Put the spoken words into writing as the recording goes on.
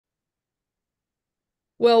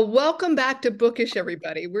Well, welcome back to Bookish,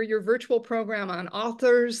 everybody. We're your virtual program on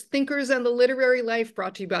authors, thinkers, and the literary life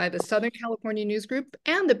brought to you by the Southern California News Group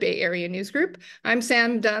and the Bay Area News Group. I'm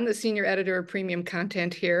Sam Dunn, the senior editor of premium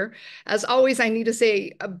content here. As always, I need to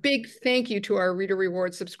say a big thank you to our Reader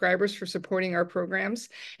Rewards subscribers for supporting our programs.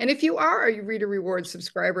 And if you are a Reader Rewards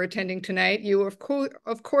subscriber attending tonight, you of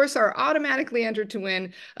course are automatically entered to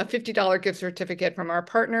win a $50 gift certificate from our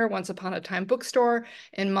partner, Once Upon a Time Bookstore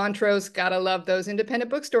in Montrose. Gotta love those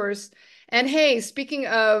independent bookstores. And hey, speaking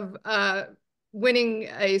of winning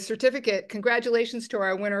a certificate, congratulations to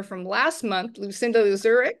our winner from last month, Lucinda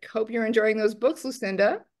Zurich. Hope you're enjoying those books,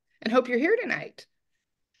 Lucinda, and hope you're here tonight.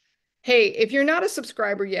 Hey, if you're not a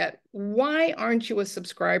subscriber yet, why aren't you a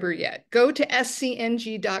subscriber yet? Go to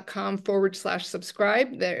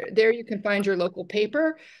scng.com/subscribe. There you can find your local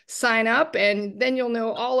paper, sign up, and then you'll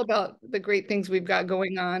know all about the great things we've got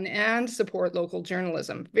going on and support local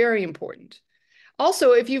journalism. Very important.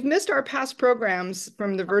 Also, if you've missed our past programs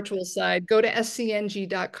from the virtual side, go to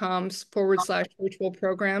scng.com/virtual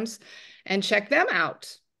programs and check them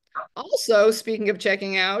out. Also, speaking of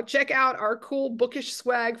checking out, check out our cool Bookish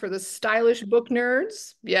swag for the stylish book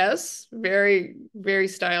nerds. Yes, very, very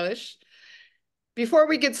stylish. Before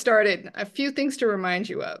we get started, a few things to remind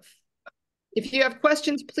you of. If you have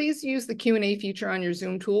questions, please use the Q&A feature on your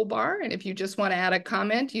Zoom toolbar. And if you just want to add a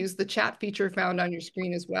comment, use the chat feature found on your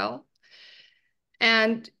screen as well.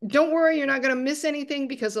 And don't worry, you're not going to miss anything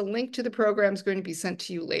because a link to the program is going to be sent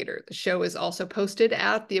to you later. The show is also posted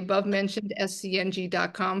at the above mentioned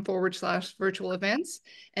scng.com/virtual events.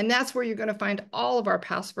 And that's where you're going to find all of our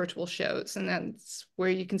past virtual shows. And that's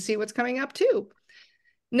where you can see what's coming up too.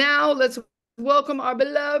 Now let's welcome our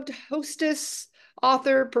beloved hostess,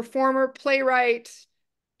 author, performer, playwright,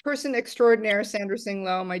 person extraordinaire, Sandra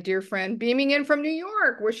Singlo, my dear friend, beaming in from New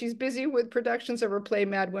York, where she's busy with productions of her play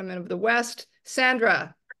Mad Women of the West.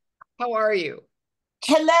 Sandra, how are you?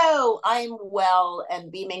 Hello, I'm well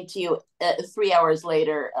and beaming to you 3 hours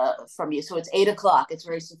later from you. So it's 8 o'clock. It's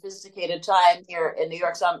very sophisticated time here in New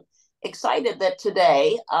York. So I'm excited that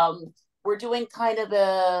today we're doing kind of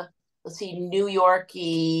a, let's see, New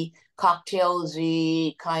Yorky,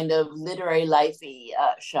 cocktailsy, kind of literary lifey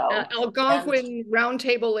show. Algonquin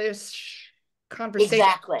roundtable-ish conversation.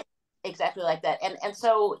 Exactly like that. And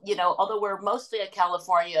so, although we're mostly a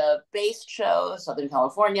California based show, Southern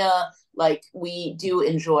California, like we do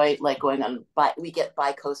enjoy like going on, we get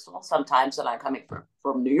bi-coastal sometimes, and I'm coming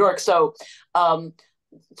from New York. So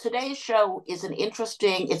today's show is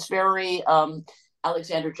it's very,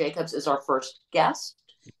 Alexandra Jacobs is our first guest,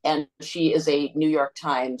 and she is a New York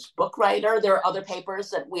Times book writer. There are other papers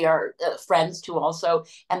that we are friends to also.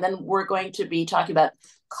 And then we're going to be talking about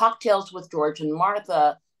Cocktails with George and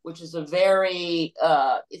Martha, which is a very,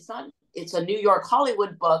 it's a New York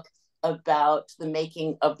Hollywood book about the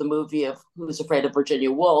making of the movie of Who's Afraid of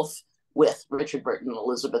Virginia Woolf with Richard Burton and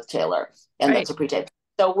Elizabeth Taylor. And right. That's a pre-tape.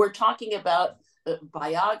 So we're talking about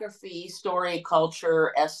biography, story,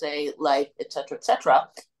 culture, essay, life, et cetera.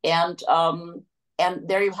 And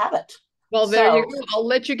there you have it. Well, there you go. I'll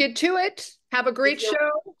let you get to it. Have a great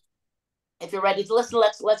show. If you're ready to listen,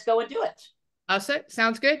 let's go and do it.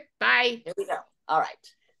 Sounds good. Bye. Here we go. All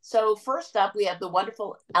right. So first up, we have the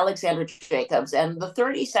wonderful Alexandra Jacobs, and the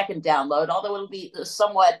 30-second download, although it'll be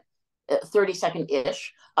somewhat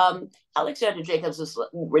 30-second-ish. Alexandra Jacobs is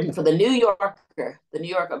written for the New Yorker, the New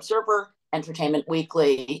York Observer, Entertainment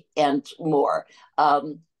Weekly, and more.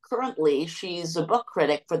 Currently, she's a book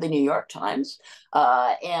critic for the New York Times.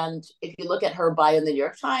 And if you look at her bio in the New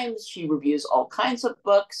York Times, she reviews all kinds of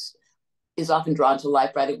books, is often drawn to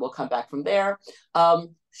life writing. We'll come back from there.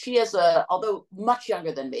 She is although much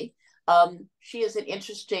younger than me, she has an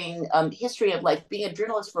interesting history of like being a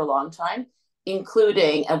journalist for a long time,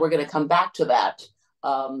 including, and we're going to come back to that,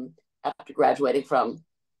 after graduating from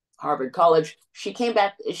Harvard College, she came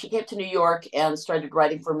to New York and started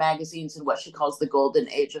writing for magazines in what she calls the golden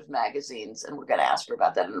age of magazines. And we're going to ask her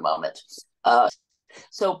about that in a moment.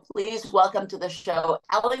 So please welcome to the show,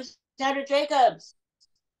 Alexandra Jacobs.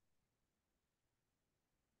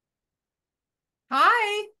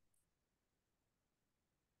 Hi.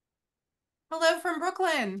 Hello from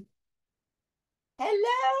Brooklyn.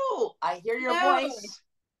 Hello. I hear your voice.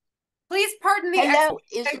 Please pardon the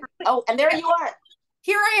Hello. And there you are.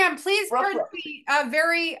 Here I am. Please Brooklyn. pardon the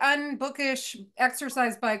very unbookish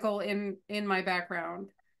exercise cycle in my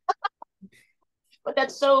background. But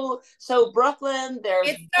that's so Brooklyn. There's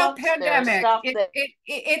it's so books, pandemic.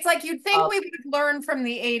 It's like you'd think we would learn from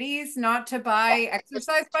the 80s not to buy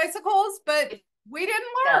exercise bicycles, but we didn't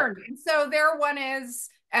learn. And so there one is,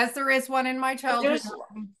 as there is one in my childhood.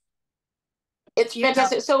 It's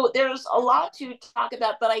fantastic. So there's a lot to talk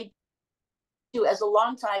about, but I do as a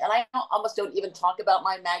long time, and I almost don't even talk about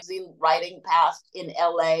my magazine writing past in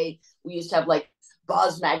LA. We used to have like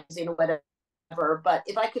Buzz magazine or whatever. But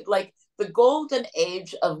if I could, like, the golden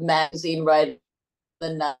age of magazine writing,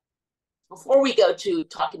 before we go to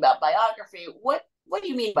talking about biography, what do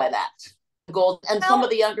you mean by that? Gold, and some of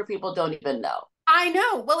the younger people don't even know. I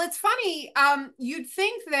know. Well, it's funny. You'd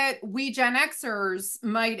think that we Gen Xers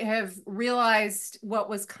might have realized what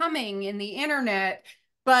was coming in the internet,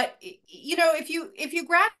 but you know, if you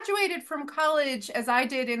graduated from college as I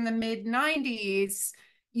did in the mid 90s,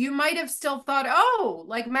 you might have still thought, oh,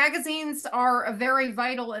 like magazines are a very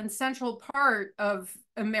vital and central part of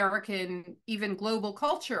American, even global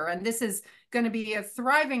culture, and this is going to be a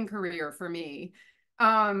thriving career for me.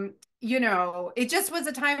 You know, it just was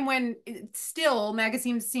a time when still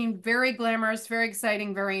magazines seemed very glamorous, very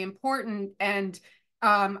exciting, very important. And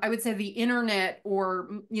I would say the internet, or,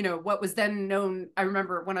 you know, what was then known, I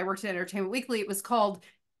remember when I worked at Entertainment Weekly, it was called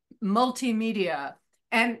multimedia.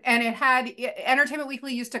 And it had, Entertainment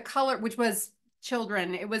Weekly used to color, which was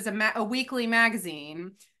children. It was a weekly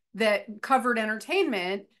magazine that covered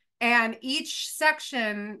entertainment. And each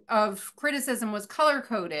section of criticism was color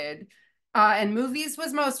coded. And movies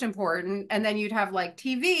was most important. And then you'd have like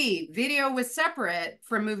TV, video was separate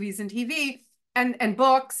from movies and TV, and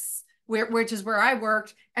books, which is where I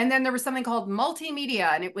worked. And then there was something called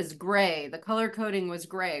multimedia, and it was gray. The color coding was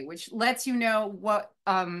gray, which lets you know what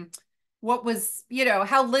was, you know,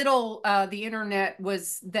 how little the internet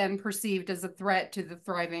was then perceived as a threat to the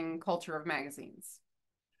thriving culture of magazines.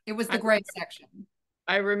 It was the gray section.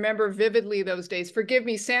 I remember vividly those days. Forgive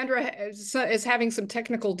me, Sandra is having some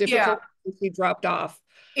technical difficulties. She dropped off.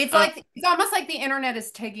 It's like it's almost like the internet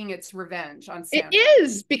is taking its revenge on Sandra. It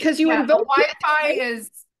is, because you invoked the Wi-Fi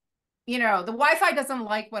is, you know, the Wi-Fi doesn't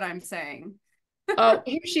like what I'm saying. Oh,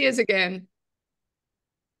 here she is again.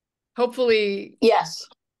 Hopefully. Yes.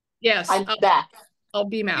 I'm back. I'll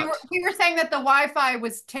beam out. We were saying that the Wi-Fi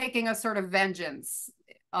was taking a sort of vengeance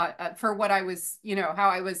for what I was, you know, how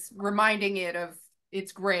I was reminding it of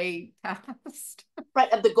its gray past.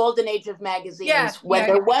 Right, of the golden age of magazines, when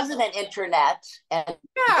there wasn't an internet. And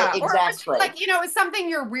exactly. Or like, you know, it's something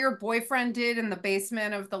your weird boyfriend did in the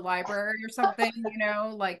basement of the library or something, you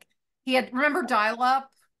know, like he had, remember dial-up?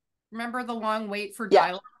 Remember the long wait for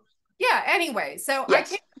dial-up? Yeah, anyway, so I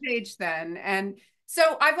came of age then. And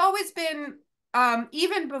so I've always been,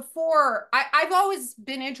 even before, I've always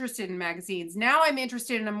been interested in magazines. Now I'm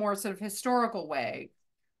interested in a more sort of historical way.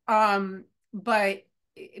 But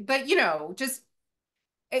you know, just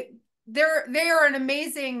they are an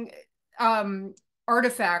amazing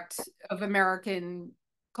artifact of American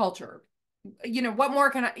culture. You know, what more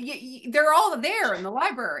can I, they're all there in the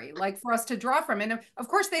library, like for us to draw from. And of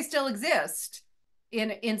course they still exist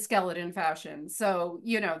in skeleton fashion. So,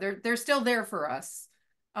 you know, they're still there for us.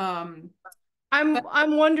 I'm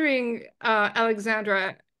wondering,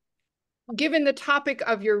 Alexandra, given the topic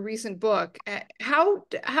of your recent book, how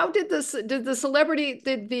did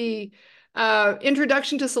the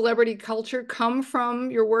introduction to celebrity culture come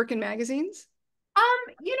from your work in magazines?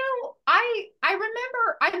 You know, I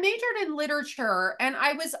remember I majored in literature, and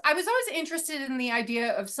I was always interested in the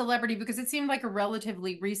idea of celebrity because it seemed like a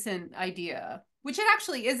relatively recent idea, which it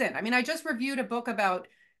actually isn't. I mean, I just reviewed a book about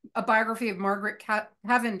a biography of Margaret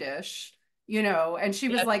Cavendish, you know, and she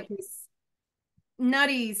was like this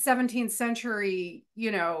nutty 17th century,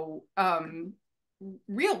 you know,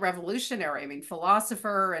 real revolutionary. I mean,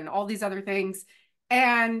 philosopher and all these other things.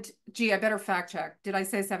 And gee, I better fact check. Did I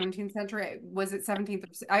say 17th century? Was it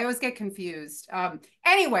 17th? I always get confused.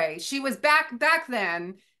 Anyway, she was back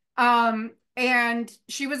then. And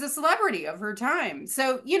she was a celebrity of her time.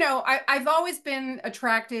 So, you know, I've always been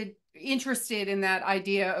interested in that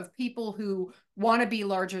idea of people who want to be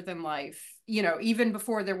larger than life, you know, even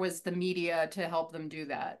before there was the media to help them do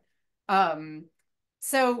that.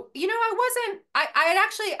 So, you know,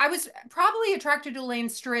 I was probably attracted to Elaine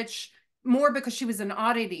Stritch more because she was an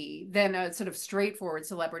oddity than a sort of straightforward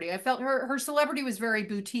celebrity. I felt her celebrity was very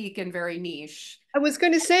boutique and very niche. I was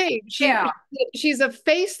going to say, she's a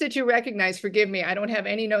face that you recognize. Forgive me, I don't have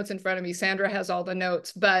any notes in front of me. Sandra has all the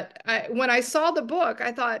notes. But when I saw the book,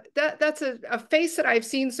 I thought that's a face that I've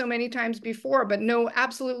seen so many times before, but know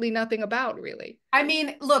absolutely nothing about, really. I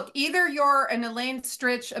mean, look, either you're an Elaine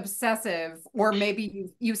Stritch obsessive, or maybe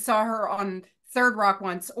you saw her on Third Rock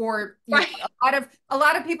once, or right. a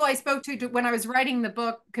lot of people I spoke to when I was writing the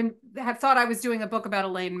book have thought I was doing a book about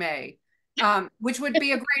Elaine May. Which would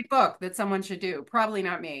be a great book that someone should do. Probably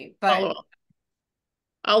not me, but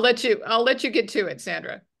I'll let you get to it,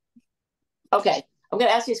 Sandra. Okay. I'm going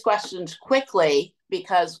to ask these questions quickly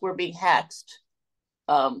because we're being hexed.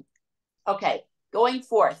 Okay, going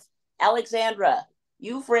forth. Alexandra,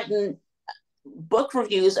 you've written book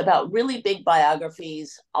reviews about really big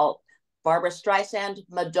biographies, Barbra Streisand,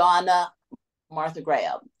 Madonna, Martha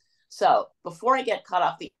Graham. So before I get cut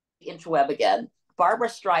off the interweb again, Barbra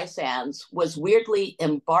Streisand's was weirdly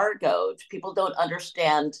embargoed. People don't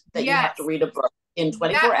understand that you have to read a book in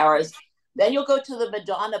 24 hours. Then you'll go to the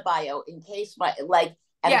Madonna bio in case what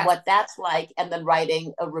that's like, and then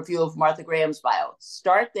writing a review of Martha Graham's bio.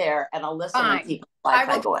 Start there, and I'll listen and keep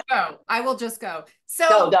going. I will just go.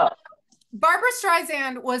 So go. Barbra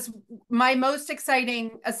Streisand was my most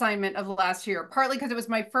exciting assignment of last year, partly because it was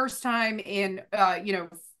my first time in,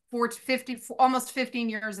 almost 15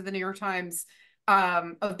 years of the New York Times,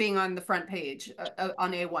 of being on the front page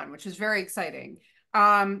on A1, which was very exciting.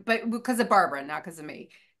 But because of Barbara, not because of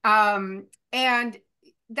me. And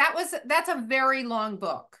that's a very long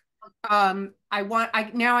book. Now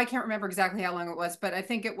I can't remember exactly how long it was, but I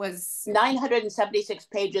think it was 976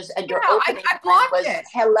 pages, and your opening was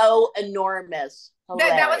 "Hello, enormous."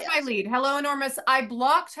 That was my lead. Hello, enormous. I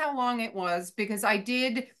blocked how long it was because I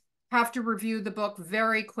did have to review the book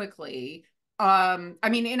very quickly. I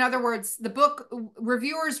mean, in other words, the book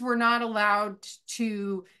reviewers were not allowed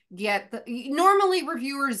to get normally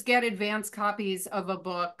reviewers get advance copies of a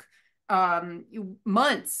book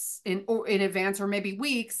months in advance, or maybe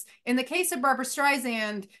weeks. In the case of Barbra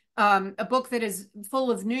Streisand, a book that is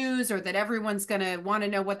full of news, or that everyone's going to want to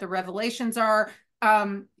know what the revelations are,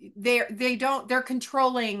 they're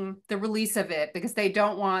controlling the release of it because they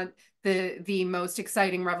don't want the most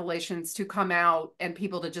exciting revelations to come out and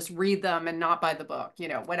people to just read them and not buy the book,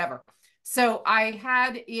 whatever. So I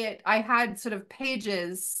had sort of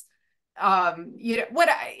pages. I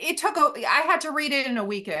had to read it in a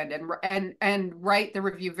weekend and write the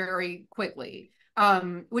review very quickly,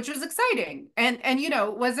 which was exciting. And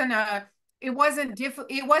it was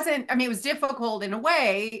difficult in a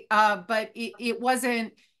way, but it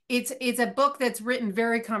wasn't. It's a book that's written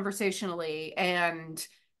very conversationally and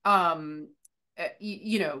full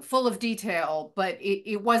of detail, but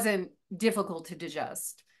it wasn't difficult to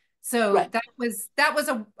digest. So that was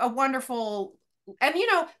a wonderful. And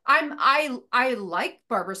I like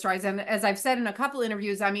Barbra Streisand, as I've said in a couple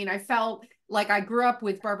interviews. I mean, I felt like I grew up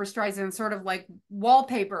with Barbra Streisand, sort of like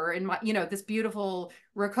wallpaper in my, this beautiful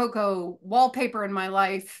Rococo wallpaper in my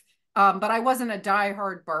life. But I wasn't a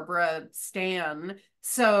diehard Barbra stan.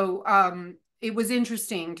 So it was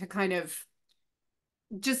interesting to kind of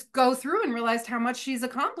just go through and realized how much she's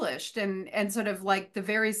accomplished, and sort of like the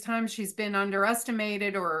various times she's been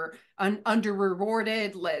underestimated or under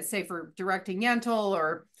rewarded, let's say for directing Yentl,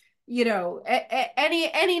 or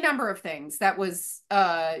any number of things. That was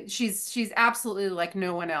she's absolutely like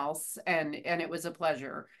no one else, and it was a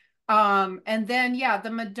pleasure. And then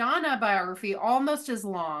the Madonna biography, almost as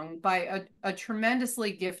long, by a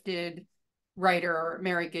tremendously gifted writer,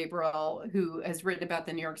 Mary Gabriel, who has written about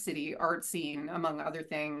the New York City art scene, among other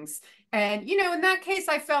things. And, in that case,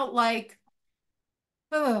 I felt like,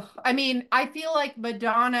 I feel like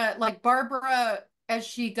Madonna, like Barbara, as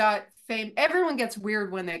she got fame, everyone gets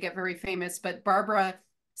weird when they get very famous, but Barbara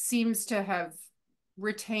seems to have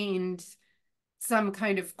retained some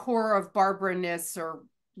kind of core of Barbara-ness or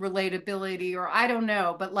relatability, or I don't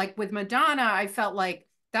know. But like with Madonna, I felt like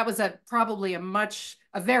that was probably a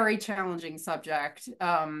very challenging subject,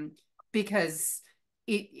 because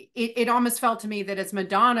it almost felt to me that as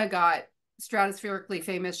Madonna got stratospherically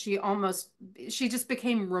famous, she just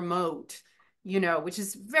became remote, which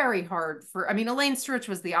is very hard for. I mean, Elaine Stritch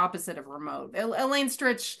was the opposite of remote. Elaine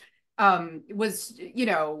Stritch was,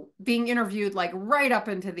 being interviewed like right up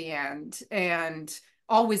into the end, and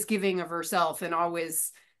always giving of herself, and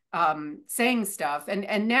always saying stuff.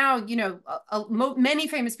 And now, many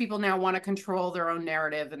famous people now want to control their own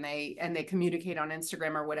narrative, and they communicate on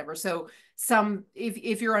Instagram or whatever. So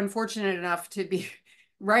if you're unfortunate enough to be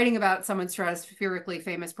writing about someone stratospherically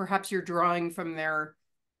famous, perhaps you're drawing from their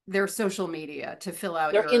social media to fill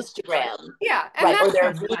out their Instagram. Yeah. And right. Or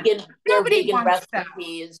their vegan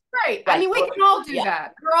recipes. Right. I mean, we can all do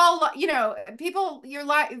that. We're all, people,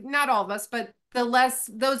 not all of us, but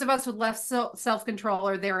those of us with less self-control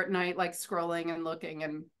are there at night, like scrolling and looking,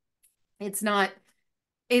 and it's not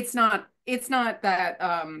that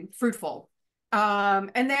fruitful.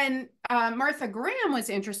 And then Martha Graham was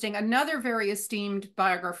interesting. Another very esteemed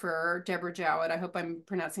biographer, Deborah Jowett, I hope I'm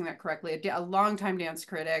pronouncing that correctly, a longtime dance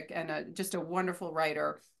critic and just a wonderful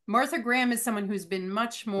writer. Martha Graham is someone who's been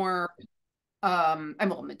much more,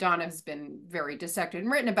 Madonna has been very dissected and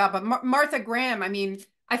written about, but Martha Graham,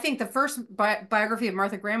 I think the first biography of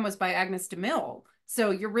Martha Graham was by Agnes de Mille.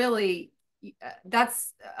 So you're really,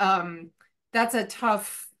 that's a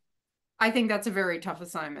tough, I think that's a very tough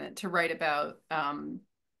assignment to write about. And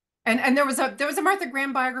there was a Martha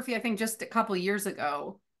Graham biography, I think, just a couple of years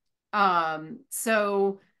ago.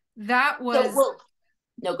 So that was,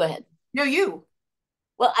 no, go ahead. no, you.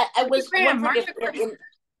 Well, I Martha was Graham, wondering Martha if Graham.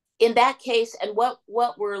 in that case, and what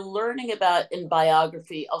we're learning about in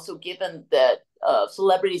biography, also given that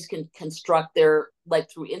celebrities can construct their, like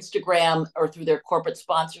through Instagram or through their corporate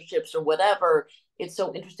sponsorships or whatever, it's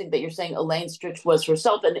so interesting that you're saying Elaine Stritch was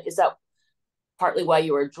herself. And is that partly why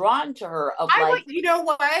you were drawn to her? Of I like, would, you know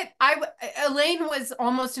what? Elaine was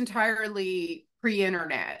almost entirely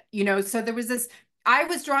pre-internet, so there was this, I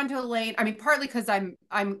was drawn to Elaine. I mean, partly because I'm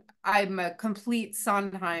a complete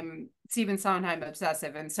Stephen Sondheim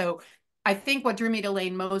obsessive. And so I think what drew me to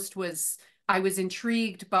Elaine most was I was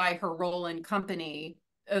intrigued by her role in Company,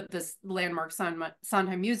 this landmark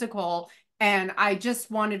Sondheim musical. And I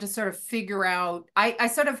just wanted to sort of figure out, I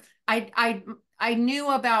knew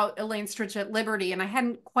about Elaine Stritch at Liberty, and I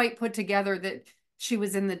hadn't quite put together that she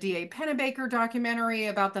was in the D.A. Pennebaker documentary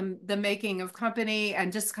about the making of Company,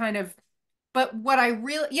 and just kind of, but what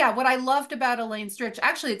I loved about Elaine Stritch,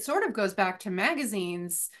 actually, it sort of goes back to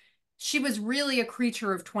magazines. She was really a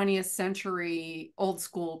creature of 20th century old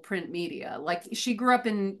school print media. Like, she grew up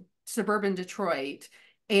in suburban Detroit,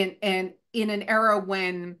 and in an era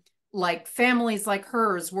when like families like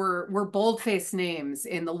hers were bold-faced names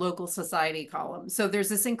in the local society column. So there's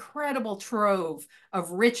this incredible trove of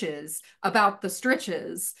riches about the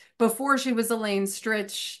Stritches. Before she was Elaine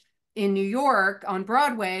Stritch in New York on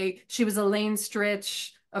Broadway, she was Elaine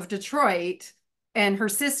Stritch of Detroit. And her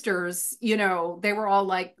sisters, they were all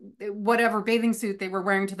like, whatever bathing suit they were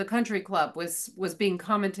wearing to the country club was being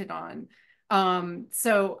commented on.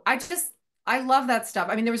 So I love that stuff.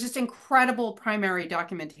 I mean, there was just incredible primary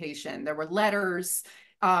documentation. There were letters,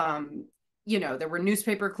 there were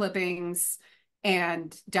newspaper clippings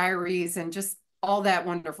and diaries and just all that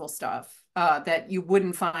wonderful stuff that you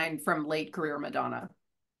wouldn't find from late career Madonna.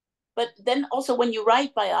 but then also when you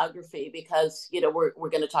write biography, because we're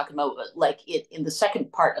going to talk about like it in the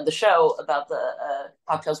second part of the show about the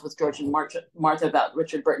Cocktails with George and Martha about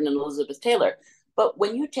Richard Burton and Elizabeth Taylor. But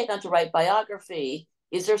when you take on to write biography,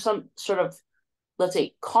 is there some sort of, let's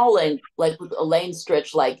say, calling, like with Elaine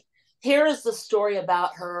Stritch, like, here is the story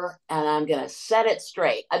about her and I'm going to set it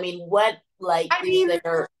straight? I mean, what, like, is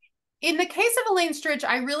there? In the case of Elaine Stritch,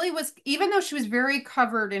 I really was, even though she was very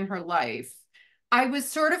covered in her life, I was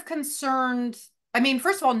sort of concerned. I mean,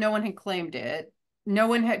 first of all, no one had claimed it. No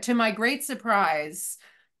one had, to my great surprise,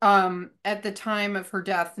 at the time of her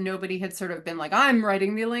death, nobody had sort of been like, I'm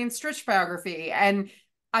writing the Elaine Stritch biography. And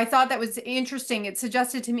I thought that was interesting. It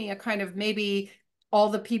suggested to me a kind of, maybe all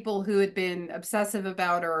the people who had been obsessive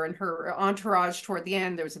about her and her entourage toward the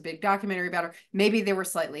end, there was a big documentary about her. Maybe they were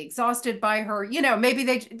slightly exhausted by her, maybe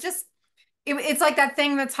they just, it's like that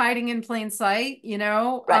thing that's hiding in plain sight,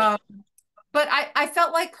 Right. but I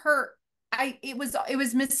felt like it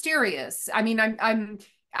was mysterious. I mean,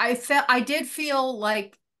 I did feel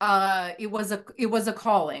like it was a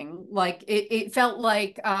calling. Like it felt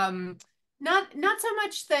like not so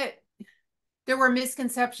much that there were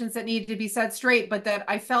misconceptions that needed to be set straight, but that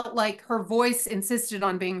I felt like her voice insisted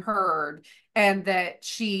on being heard, and that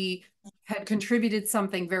she had contributed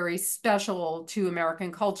something very special to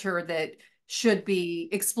American culture that should be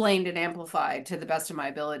explained and amplified to the best of my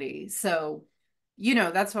ability. So,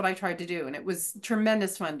 that's what I tried to do. And it was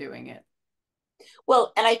tremendous fun doing it.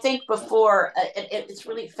 Well, and I think before, it's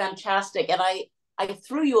really fantastic. And I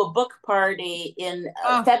threw you a book party in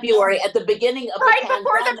February at the beginning of right the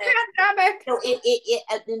before pandemic. the pandemic.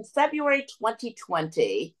 So in February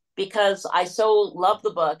 2020, because I so love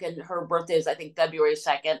the book, and her birthday is, I think, February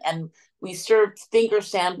 2nd. And we served finger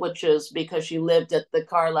sandwiches because she lived at the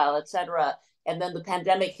Carlisle, etc. And then the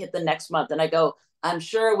pandemic hit the next month. And I go, I'm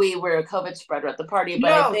sure we were a COVID spreader at the party,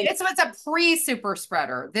 but I think this was a pre-super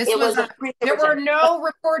spreader. There were no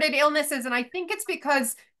reported illnesses. And I think it's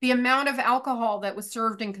because the amount of alcohol that was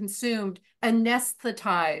served and consumed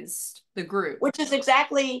anesthetized the group. Which is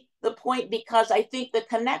exactly the point, because I think the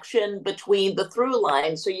connection between the through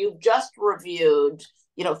line, so you've just reviewed,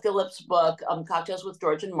 Philip's book, Cocktails with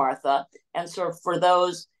George and Martha. And so for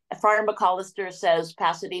those, Friar McCollister says,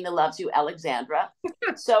 Pasadena loves you, Alexandra.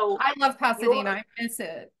 So I love Pasadena. I miss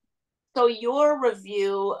it. So your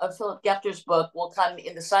review of Philp Gefter's book will come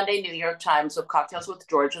in the Sunday New York Times of Cocktails with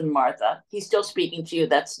George and Martha. He's still speaking to you.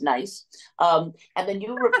 That's nice. And then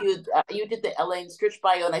you reviewed, you did the Elaine Stritch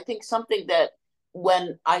bio. And I think something that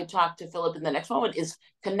when I talk to Philip in the next moment is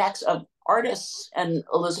connects of artists and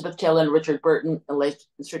Elizabeth Taylor and Richard Burton, Elaine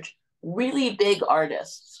Stritch, really big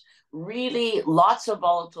artists, really lots of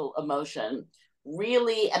volatile emotion,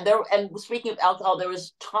 really, and speaking of alcohol, there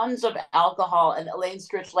was tons of alcohol, and Elaine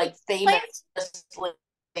Stritch, like, famously,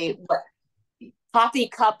 coffee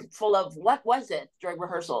cup full of, what was it during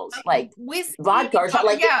rehearsals? Like whiskey, vodka or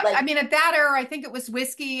something. Yeah, I mean, at that era, I think it was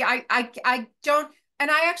whiskey. I don't,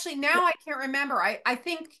 and I actually, now I can't remember. I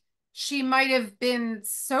think she might have been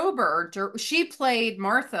sober. She played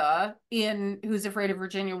Martha in Who's Afraid of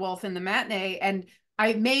Virginia Woolf in the matinee, and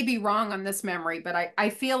I may be wrong on this memory, but I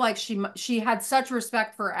feel like she had such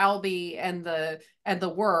respect for Albee and the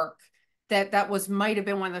work that was might have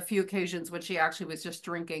been one of the few occasions when she actually was just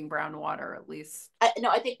drinking brown water, at least. No,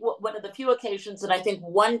 I think one of the few occasions, and I think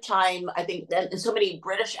one time, I think that so many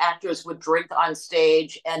British actors would drink on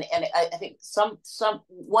stage, and I think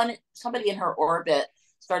somebody in her orbit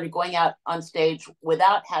started going out on stage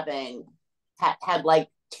without having had like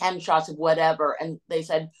 10 shots of whatever, and they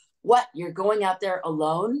said, "What? You're going out there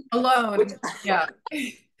alone?" Alone, yeah.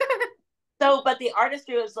 So, but the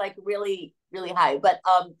artistry was like really, really high. But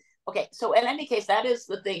okay, so in any case, that is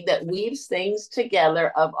the thing that weaves things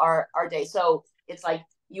together of our day. So it's like,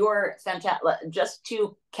 you're fantastic. Just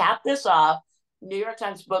to cap this off, New York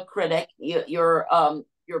Times book critic, your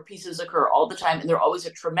pieces occur all the time, and they're always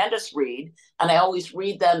a tremendous read. And I always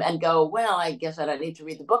read them and go, well, I guess I don't need to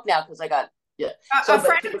read the book now because I got, yeah. A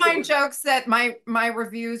friend of mine jokes that my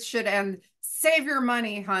reviews should end, "Save your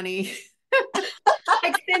money, honey."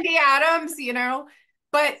 Like Cindy Adams, you know.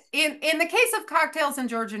 But in the case of Cocktails and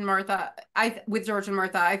George and Martha, with George and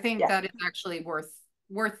Martha, I think that is actually worth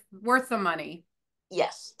the money.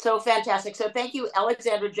 Yes, so fantastic. So thank you,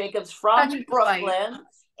 Alexandra Jacobs from Brooklyn.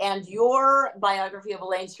 And your biography of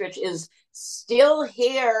Elaine Stritch is still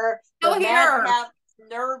here. Still here.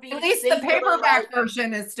 Nervy, at least the paperback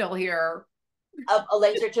version is still here. Of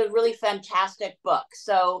Elaine Stritch, a really fantastic book.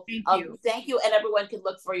 So thank you. And everyone can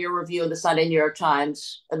look for your review in the Sunday New York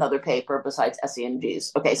Times, another paper besides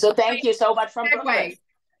SCNG's. Okay, so thank you so much from Brooklyn.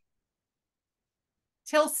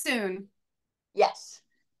 Till soon. Yes.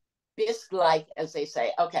 Bis gleich, as they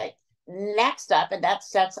say. Okay, next up, and that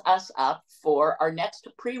sets us up for our next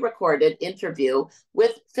pre-recorded interview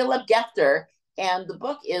with Philp Gefter, and the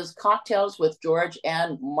book is Cocktails with George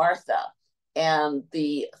and Martha. And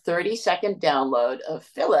the 30-second download of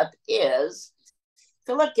Philp is,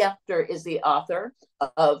 Philp Gefter is the author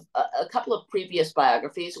of a couple of previous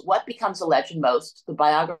biographies, What Becomes a Legend Most, the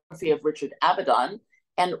biography of Richard Avedon,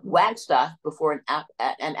 and Wagstaff, Before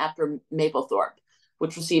and After Maplethorpe,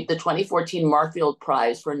 which received the 2014 Marfield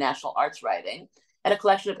Prize for National Arts Writing, and a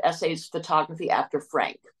collection of essays, Photography After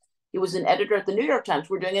Frank. He was an editor at the New York Times.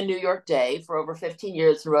 We're doing a New York Day for over 15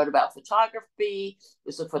 years and wrote about photography. He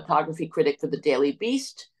was a photography critic for the Daily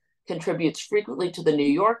Beast, contributes frequently to the New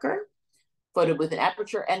Yorker, Photo with an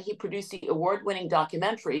Aperture, and he produced the award-winning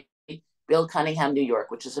documentary, Bill Cunningham, New York,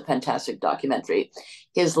 which is a fantastic documentary.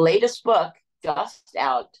 His latest book, just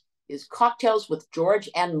out, is Cocktails with George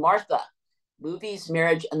and Martha, Movies,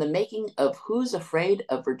 Marriage, and the Making of Who's Afraid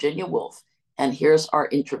of Virginia Woolf. And here's our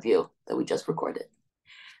interview that we just recorded.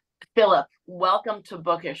 Philp, welcome to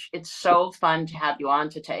Bookish. It's so fun to have you on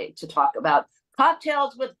today to talk about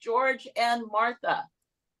Cocktails with George and Martha.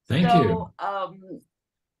 Thank you.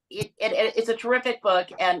 It's a terrific book,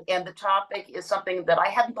 and the topic is something that I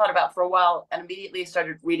hadn't thought about for a while, and immediately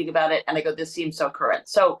started reading about it, and I go, this seems so current.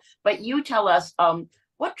 So, but you tell us,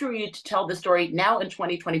 what drew you to tell the story now in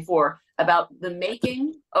 2024 about the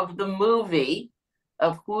making of the movie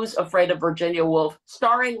of Who's Afraid of Virginia Woolf,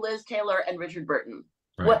 starring Liz Taylor and Richard Burton?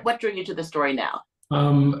 Right. What drew you to the story now?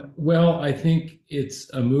 Well, I think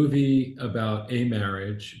it's a movie about a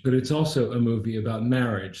marriage, but it's also a movie about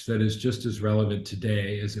marriage that is just as relevant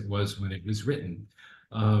today as it was when it was written.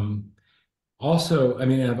 Also, I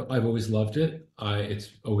mean, I've always loved it.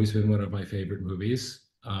 It's always been one of my favorite movies.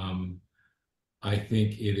 I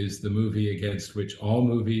think it is the movie against which all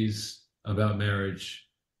movies about marriage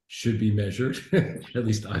should be measured. At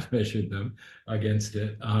least I've measured them against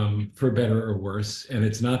it, for better or worse. And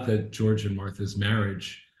it's not that George and Martha's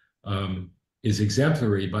marriage is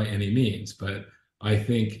exemplary by any means, but I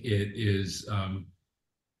think it is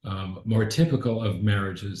more typical of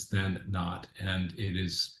marriages than not. And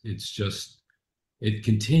it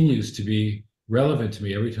continues to be relevant to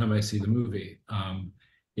me every time I see the movie.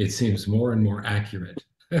 It seems more and more accurate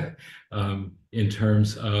in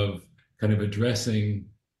terms of kind of addressing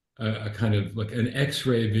a kind of like an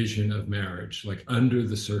X-ray vision of marriage, like under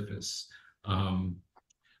the surface.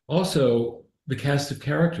 Also, the cast of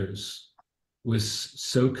characters was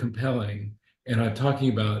so compelling. And I'm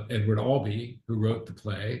talking about Edward Albee, who wrote the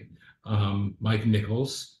play, Mike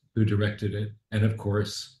Nichols, who directed it, and of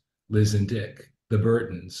course, Liz and Dick, the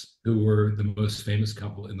Burtons, who were the most famous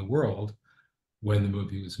couple in the world when the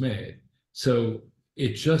movie was made. So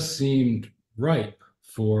it just seemed ripe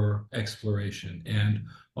for exploration. And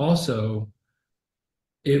also,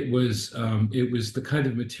 it was the kind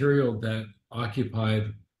of material that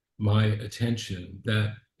occupied my attention,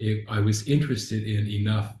 that I was interested in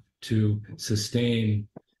enough to sustain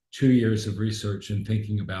 2 years of research and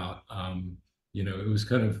thinking about. It was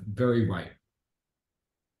kind of very ripe.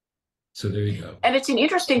 So there you go. And it's an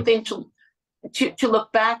interesting thing to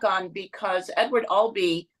look back on, because Edward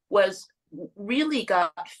Albee really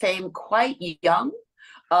got fame quite young.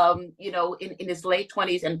 In his late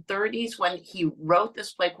 20s and 30s when he wrote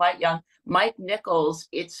this play quite young. Mike Nichols,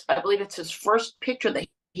 I believe it's his first picture that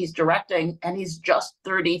he's directing, and he's just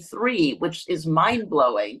 33, which is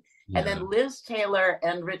mind-blowing. Yeah. And then Liz Taylor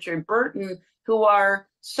and Richard Burton, who are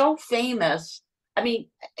so famous. I mean,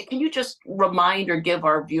 can you just remind or give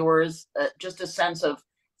our viewers just a sense of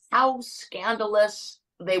how scandalous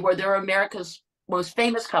they were? They're America's most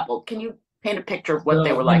famous couple. Can you paint a picture of what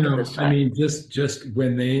they were like at this time? I mean, just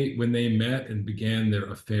when they met and began their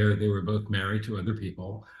affair, they were both married to other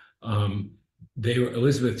people.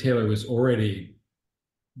 Elizabeth Taylor was already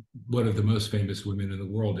one of the most famous women in the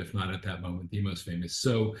world, if not at that moment the most famous.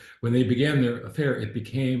 So when they began their affair, it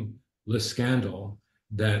became le scandal,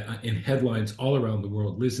 that in headlines all around the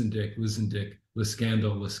world, Liz and Dick, le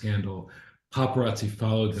scandal. Paparazzi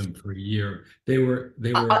followed them for a year. They were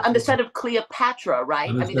on the set of Cleopatra, right?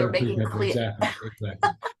 I mean, they were making Exactly.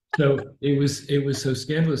 So it was so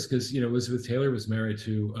scandalous because Elizabeth Taylor was married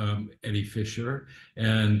to Eddie Fisher,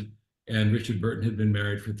 and Richard Burton had been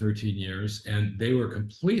married for 13 years, and they were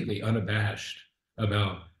completely unabashed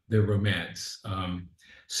about their romance.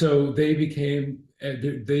 So they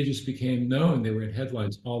just became known. They were in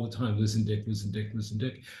headlines all the time. Liz and Dick, Liz and Dick, Liz and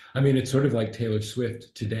Dick. I mean, it's sort of like Taylor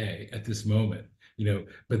Swift today at this moment,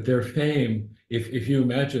 but their fame, if you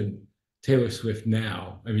imagine Taylor Swift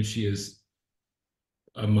now, I mean, she is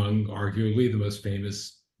among arguably the most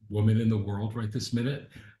famous woman in the world right this minute.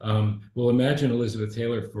 Well, imagine Elizabeth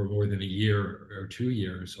Taylor for more than a year or 2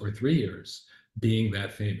 years or 3 years being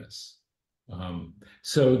that famous.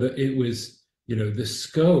 It was, the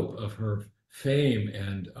scope of her fame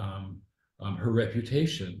and her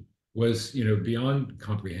reputation was, beyond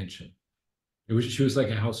comprehension. She was like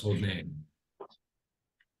a household name.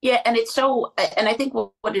 Yeah, and I think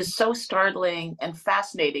what is so startling and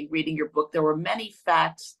fascinating reading your book, there were many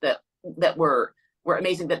facts that were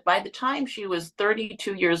amazing. That by the time she was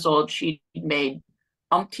 32 years old, she'd made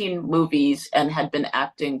umpteen movies and had been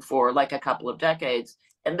acting for like a couple of decades,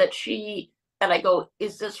 and that and I go,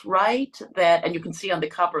 is this right? And you can see on the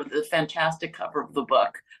cover, the fantastic cover of the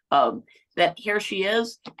book, that here she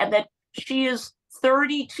is, and that she is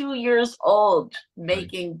 32 years old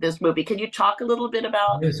making this movie. Can you talk a little bit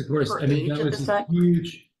about? Yes, of course. I mean,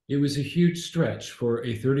 it was a huge stretch for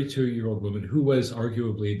a 32-year-old woman who was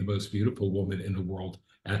arguably the most beautiful woman in the world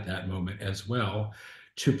at that moment as well,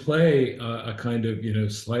 to play a kind of,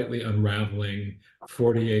 slightly unraveling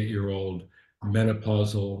 48-year-old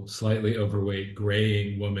menopausal, slightly overweight,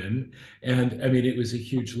 graying woman. And I mean, it was a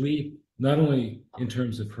huge leap, not only in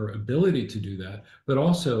terms of her ability to do that, but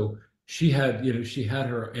also she had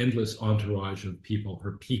her endless entourage of people,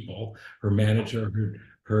 her manager,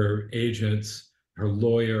 her agents, her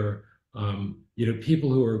lawyer,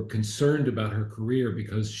 people who were concerned about her career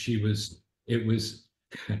because she was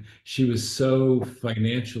so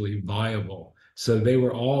financially viable. So they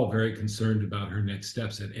were all very concerned about her next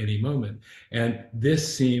steps at any moment. And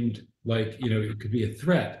this seemed like, it could be a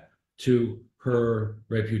threat to her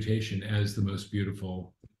reputation as the most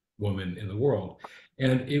beautiful woman in the world.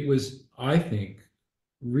 And it was, I think,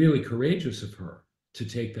 really courageous of her to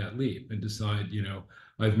take that leap and decide,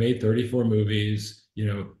 I've made 34 movies,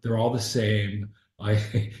 they're all the same. I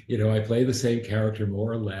play the same character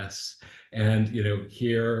more or less. And,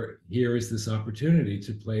 here is this opportunity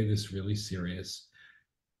to play this really serious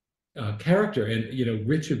character. And,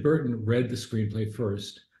 Richard Burton read the screenplay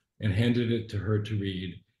first and handed it to her to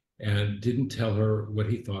read and didn't tell her what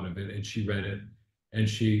he thought of it. And she read it and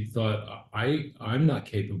she thought, I'm not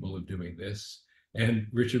capable of doing this. And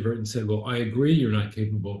Richard Burton said, well, I agree you're not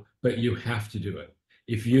capable, but you have to do it.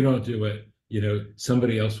 If you don't do it,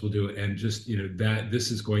 somebody else will do it. And just, that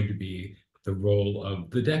this is going to be the role of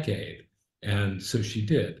the decade. And so she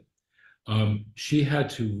did. She had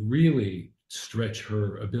to really stretch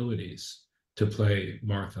her abilities to play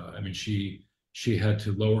Martha. I mean, she had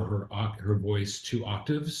to lower her voice 2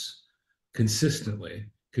 octaves consistently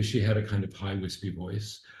because she had a kind of high wispy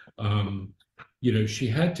voice. she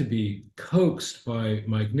had to be coaxed by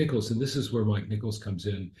Mike Nichols, and this is where Mike Nichols comes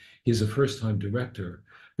in. He's a first-time director,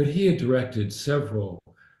 but he had directed several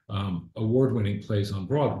award-winning plays on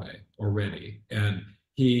Broadway already, and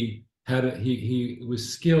he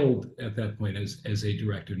was skilled at that point as a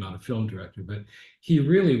director, not a film director, but he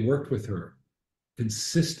really worked with her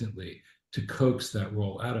consistently to coax that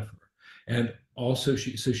role out of her. And also,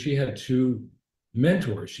 she had two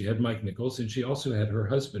mentors. She had Mike Nichols, and she also had her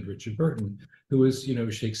husband, Richard Burton, who was,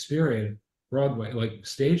 Shakespearean Broadway, like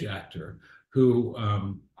stage actor, who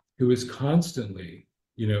is constantly,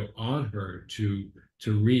 on her to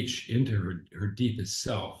reach into her deepest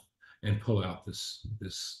self and pull out this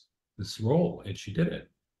role, and she did it.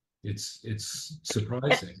 It's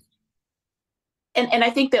surprising. And I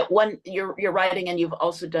think that you're writing, and you've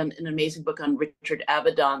also done an amazing book on Richard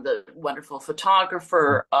Avedon, the wonderful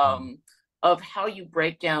photographer, of how you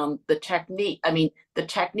break down the technique. I mean, the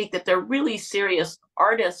technique that they're really serious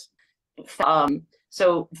artists.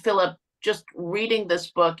 So Philip, just reading this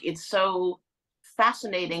book, it's so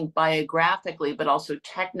fascinating biographically, but also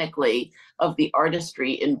technically, of the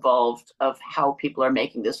artistry involved of how people are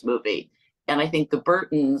making this movie. And I think the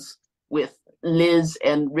Burtons with Liz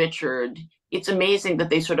and Richard, it's amazing that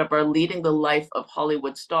they sort of are leading the life of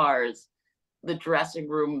Hollywood stars, the dressing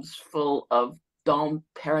rooms full of Dom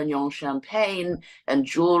Perignon champagne and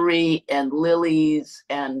jewelry and lilies,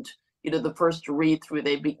 and the first read through,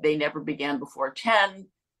 they never began before 10,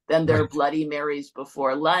 then there are Bloody Marys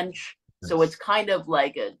before lunch. So it's kind of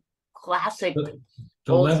like a classic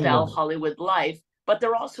old style Hollywood life, but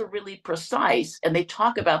they're also really precise, and they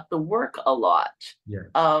talk about the work a lot. Yeah.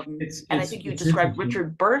 And I think you described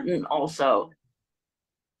Richard Burton also.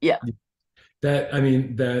 Yeah. That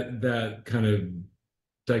kind of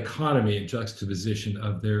dichotomy and juxtaposition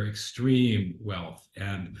of their extreme wealth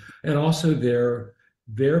and also their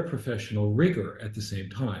professional rigor at the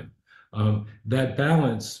same time. That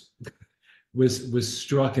balance was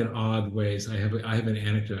struck in odd ways. I have an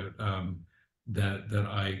anecdote that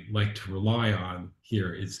I like to rely on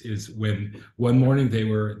here. Is when one morning they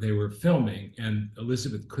were filming, and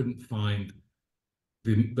Elizabeth couldn't find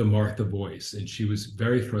the Martha voice, and she was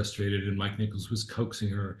very frustrated, and Mike Nichols was coaxing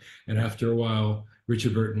her, and after a while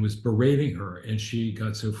Richard Burton was berating her, and she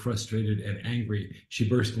got so frustrated and angry she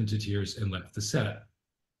burst into tears and left the set.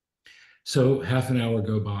 So half an hour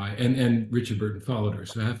go by, and Richard Burton followed her.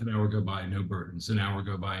 So half an hour go by, no Burtons. An hour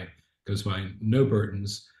goes by, no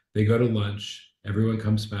Burtons. They go to lunch. Everyone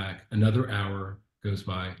comes back. Another hour goes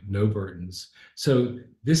by, no Burtons. So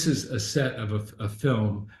this is a set of a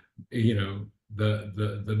film.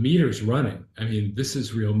 The meter's running. I mean, this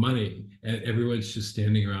is real money, and everyone's just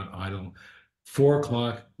standing around idle. 4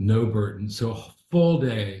 o'clock, no Burtons. So a full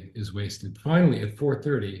day is wasted. Finally, at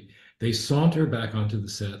 4:30. They saunter back onto the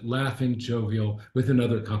set, laughing, jovial, with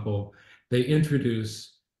another couple. They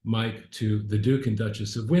introduce Mike to the Duke and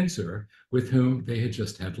Duchess of Windsor, with whom they had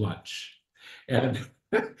just had lunch. And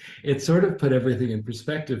it sort of put everything in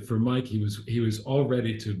perspective for Mike. He was all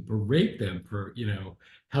ready to berate them for,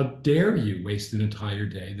 how dare you waste an entire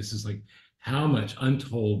day? This is like how much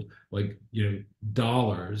untold,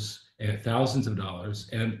 dollars and thousands of dollars.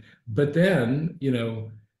 But then,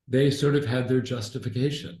 they sort of had their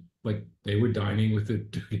justification. Like they were dining with the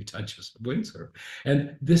Duke and Duchess of Windsor.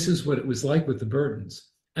 And this is what it was like with the Burtons.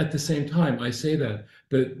 At the same time, I say that,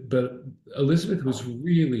 but Elizabeth was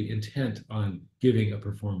really intent on giving a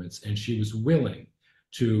performance, and she was willing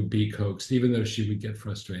to be coaxed, even though she would get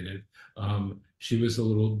frustrated. She was a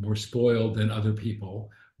little more spoiled than other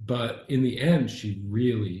people, but in the end, she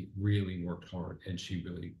really, really worked hard, and she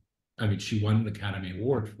won an Academy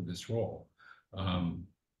Award for this role. And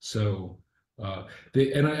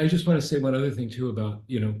I just want to say one other thing too about,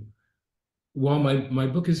 while my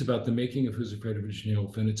book is about the making of Who's Afraid of Virginia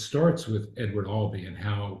Woolf, and it starts with Edward Albee and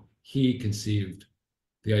how he conceived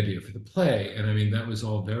the idea for the play. And I mean, that was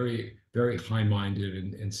all very, very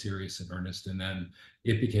high-minded and serious and earnest. And then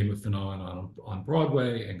it became a phenomenon on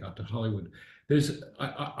Broadway and got to Hollywood.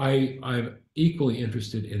 I'm equally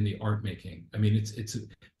interested in the art making. I mean,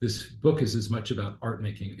 this book is as much about art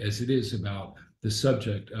making as it is about the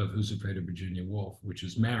subject of Who's Afraid of Virginia Woolf, which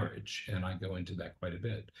is marriage, and I go into that quite a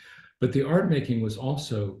bit. But the art making was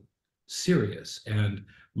also serious, and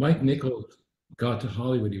Mike Nichols got to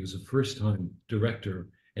Hollywood. He was a first-time director,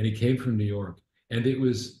 and he came from New York, and it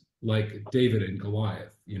was like David and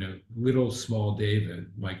Goliath, little small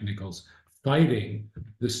David, Mike Nichols, fighting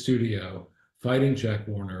the studio, fighting Jack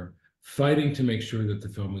Warner, fighting to make sure that the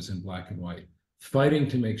film was in black and white, fighting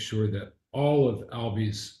to make sure that all of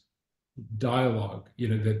Albee's dialogue,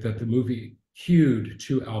 that the movie hewed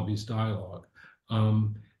to Albee's dialogue.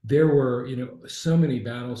 there were, so many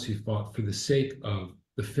battles he fought for the sake of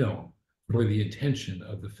the film, for the intention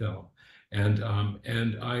of the film. And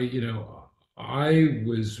I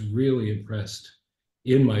was really impressed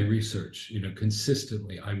in my research.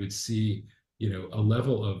 Consistently, I would see, a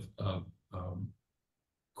level of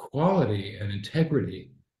quality and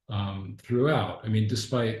integrity throughout. I mean,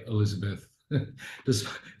 despite Elizabeth's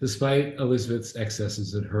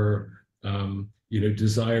excesses and her,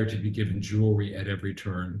 desire to be given jewelry at every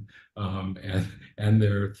turn, and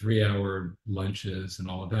their 3-hour lunches and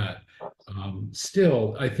all of that.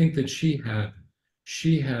 Still, I think that she had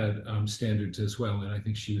standards as well, and I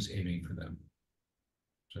think she was aiming for them.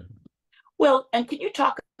 So. Well, and can you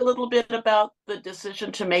talk a little bit about the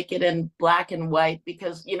decision to make it in black and white?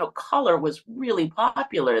 Because, color was really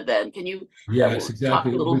popular then. Can you Yes, talk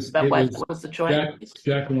exactly. a little about what was the choice?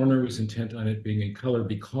 Jack Warner was intent on it being in color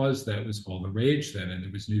because that was all the rage then, and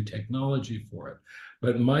there was new technology for it.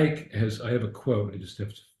 But Mike I have a quote, I just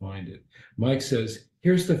have to find it. Mike says,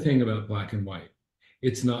 here's the thing about black and white.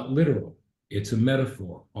 It's not literal. It's a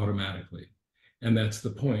metaphor automatically. And that's the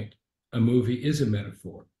point. A movie is a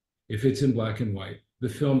metaphor. If it's in black and white, the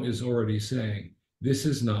film is already saying, this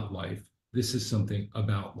is not life. This is something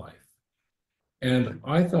about life. And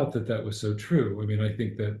I thought that that was so true. I mean, I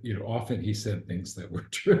think that, often he said things that were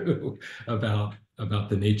true about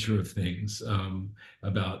the nature of things,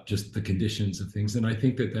 about just the conditions of things. And I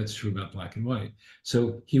think that that's true about black and white.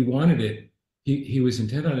 So he wanted it, he was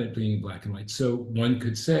intent on it being black and white. So one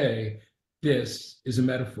could say, this is a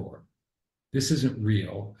metaphor. This isn't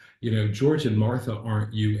real. George and Martha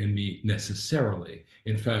aren't you and me necessarily.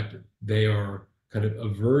 In fact, they are kind of a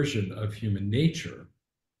version of human nature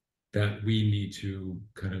that we need to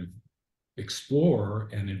kind of explore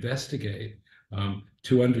and investigate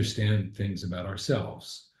to understand things about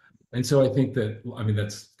ourselves. And so I think that,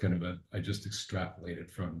 that's kind of I just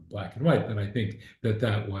extrapolated from black and white, but I think that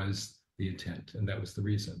that was the intent and that was the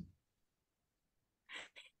reason.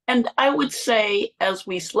 And I would say, as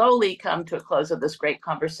we slowly come to a close of this great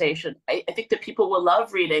conversation, I think that people will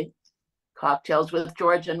love reading Cocktails with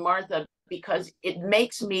George and Martha because it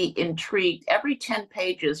makes me intrigued. Every 10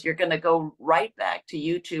 pages, you're going to go right back to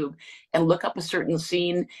YouTube and look up a certain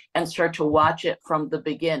scene and start to watch it from the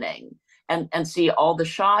beginning and see all the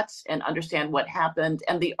shots and understand what happened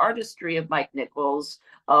and the artistry of Mike Nichols,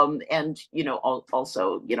 and,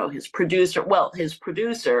 also, his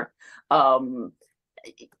producer,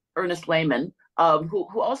 Ernest Lehman,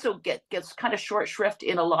 who also gets kind of short shrift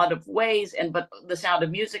in a lot of ways. But The Sound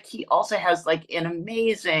of Music, he also has like an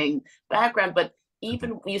amazing background. But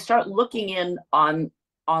even when you start looking in on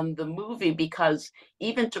the movie, because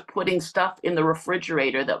even to putting stuff in the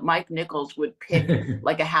refrigerator that Mike Nichols would pick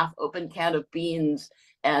like a half open can of beans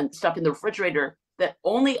and stuff in the refrigerator that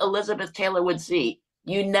only Elizabeth Taylor would see.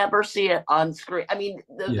 You never see it on screen. I mean,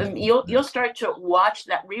 you'll start to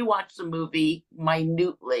rewatch the movie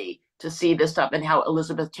minutely to see this stuff and how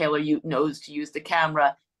Elizabeth Taylor knows to use the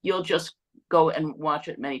camera. You'll just go and watch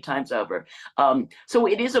it many times over. So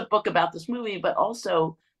it is a book about this movie, but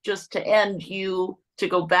also just to end, to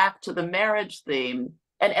go back to the marriage theme.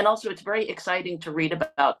 And also it's very exciting to read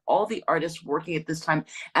about all the artists working at this time,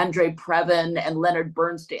 Andre Previn and Leonard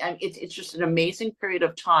Bernstein. I mean, it's just an amazing period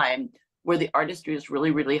of time where the artistry is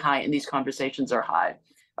really, really high and these conversations are high,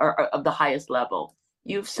 are of the highest level.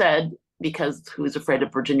 You've said, because Who's Afraid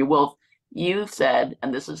of Virginia Woolf, you've said,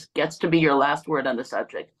 and this gets to be your last word on the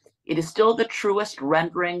subject, it is still the truest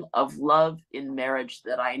rendering of love in marriage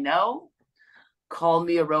that I know. Call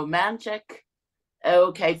me a romantic.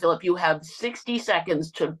 Okay, Philip, you have 60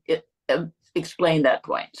 seconds to explain that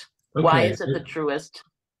point. Okay. Why is it the truest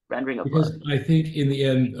rendering of because love? I think in the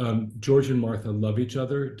end, George and Martha love each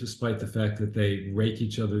other, despite the fact that they rake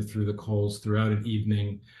each other through the coals throughout an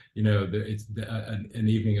evening. It's an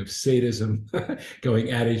evening of sadism,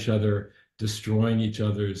 going at each other, destroying each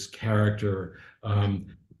other's character.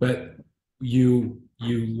 But you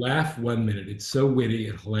laugh one minute, it's so witty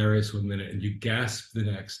and hilarious one minute, and you gasp the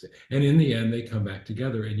next. And in the end, they come back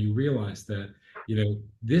together, and you realize that,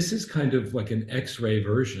 this is kind of like an X-ray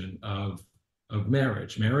version of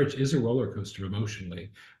marriage. Marriage is a roller coaster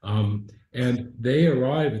emotionally. And they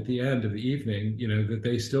arrive at the end of the evening, that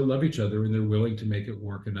they still love each other and they're willing to make it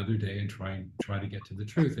work another day and try to get to the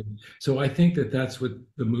truth. And so I think that that's what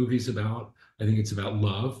the movie's about. I think it's about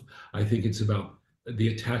love. I think it's about the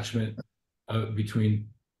attachment between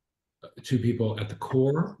two people at the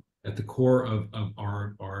core of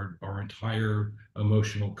our entire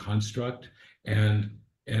emotional construct. And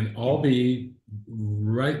I'll be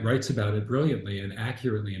writes about it brilliantly and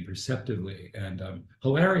accurately and perceptively and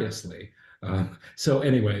hilariously. So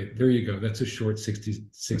anyway, there you go. That's a short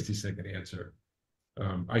 60-second answer.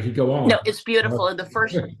 I could go on. No, it's beautiful. And the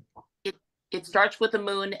first, it starts with the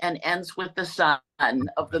moon and ends with the sun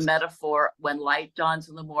of the metaphor. When light dawns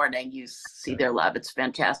in the morning, you see their love. It's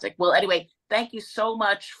fantastic. Well, anyway, thank you so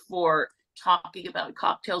much for talking about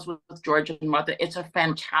Cocktails with George and Martha. It's a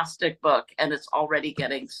fantastic book, and it's already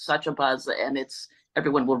getting such a buzz, and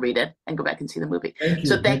everyone will read it and go back and see the movie. Thank you.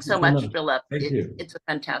 So thanks so much, Philip. Thank you. It's a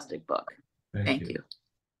fantastic book. Thank you.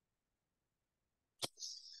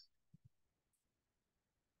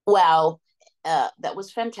 Wow, that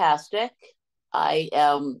was fantastic. I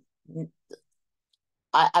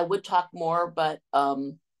would talk more, but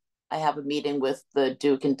I have a meeting with the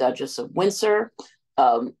Duke and Duchess of Windsor,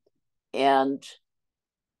 and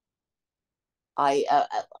I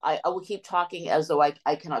will keep talking as though I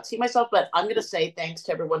cannot see myself, but I'm going to say thanks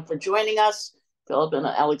to everyone for joining us, Philip and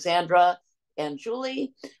Alexandra and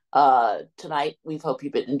Julie. Tonight, we hope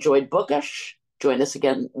you've enjoyed Bookish. Join us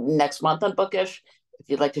again next month on Bookish. If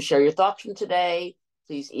you'd like to share your thoughts from today,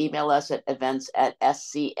 please email us at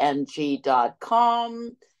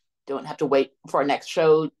events@scng.com. Don't have to wait for our next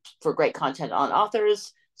show for great content on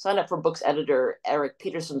authors. Sign up for Books editor Eric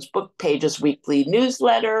Peterson's Book Pages weekly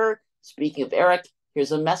newsletter. Speaking of Eric,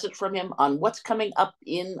 here's a message from him on what's coming up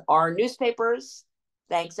in our newspapers.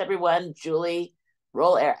 Thanks, everyone. Julie,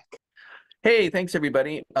 roll Eric. Hey, thanks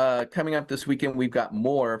everybody. Coming up this weekend, we've got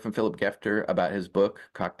more from Philp Gefter about his book,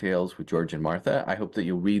 Cocktails with George and Martha. I hope that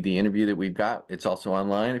you'll read the interview that we've got. It's also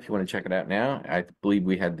online if you want to check it out now. I believe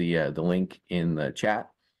we had the link in the chat.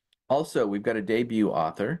 Also, we've got a debut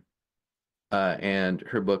author and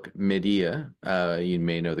her book, Medea. You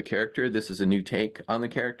may know the character. This is a new take on the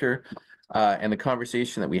character. And the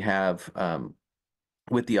conversation that we have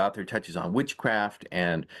with the author touches on witchcraft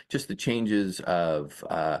and just the changes of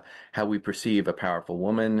how we perceive a powerful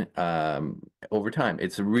woman over time.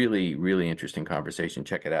 It's a really, really interesting conversation.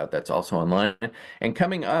 Check it out. That's also online. And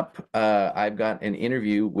coming up, I've got an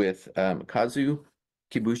interview with Kazu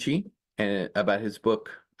Kibushi about his book,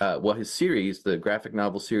 his series, the graphic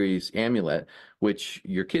novel series Amulet, which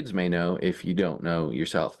your kids may know if you don't know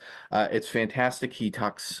yourself. It's fantastic. He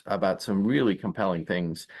talks about some really compelling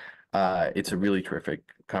things. It's a really terrific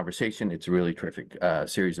conversation. It's a really terrific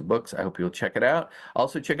series of books. I hope you'll check it out.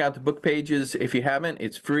 Also, check out the book pages if you haven't.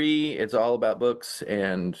 It's free. It's all about books,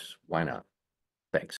 and why not? Thanks.